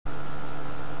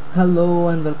Hello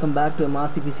and welcome back to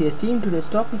MRCPCH team. Today's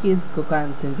topic is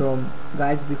Cockayne syndrome.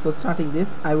 Guys, before starting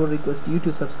this, I would request you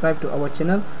to subscribe to our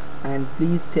channel and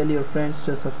please tell your friends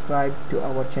to subscribe to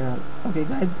our channel. Okay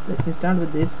guys, let me start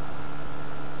with this.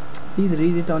 Please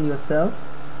read it on yourself.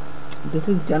 This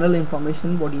is general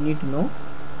information what you need to know.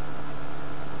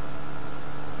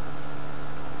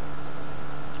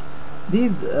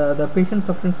 The patients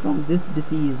suffering from this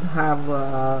disease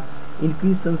have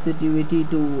increased sensitivity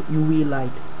to UV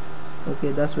light.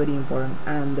 Okay, that's very important,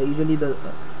 and usually the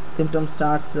symptom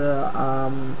starts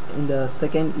in the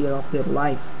second year of their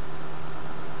life.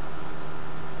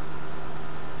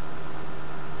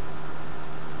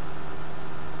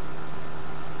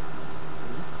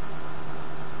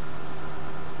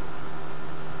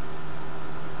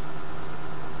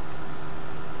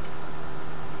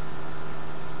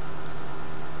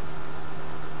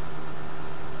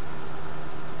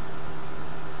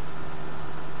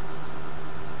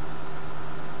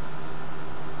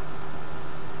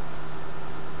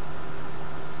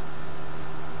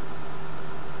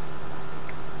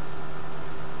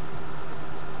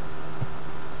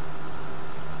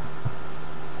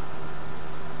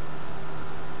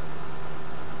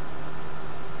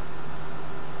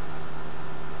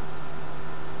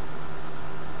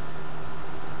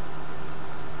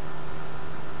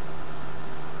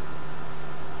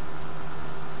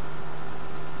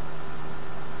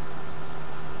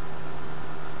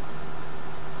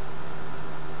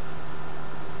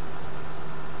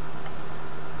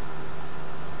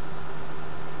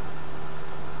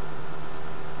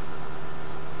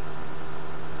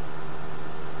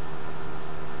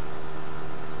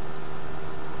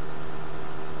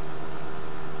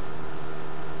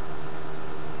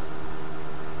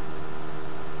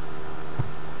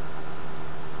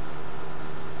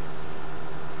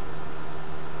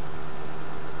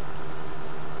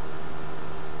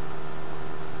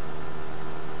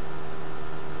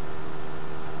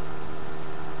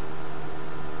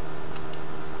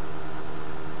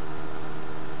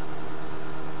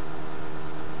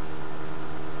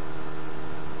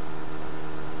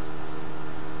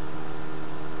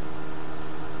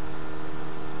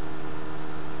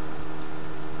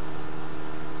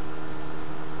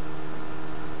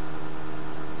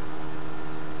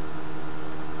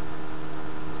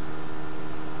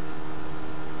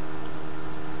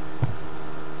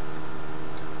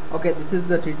 Okay, this is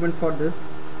the treatment for this: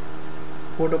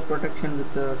 photo protection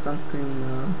with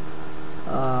sunscreen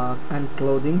and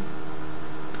clothings.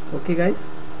 Okay guys,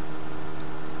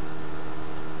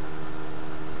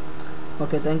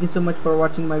 okay, thank you so much for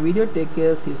watching my video. Take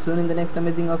care, see you soon in the next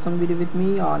amazing awesome video with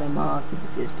me on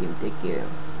MRCPCH team. Take care.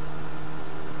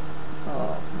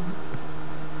 uh,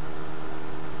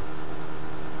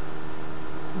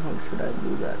 how should I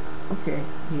do that? Okay,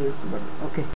 here's but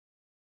okay.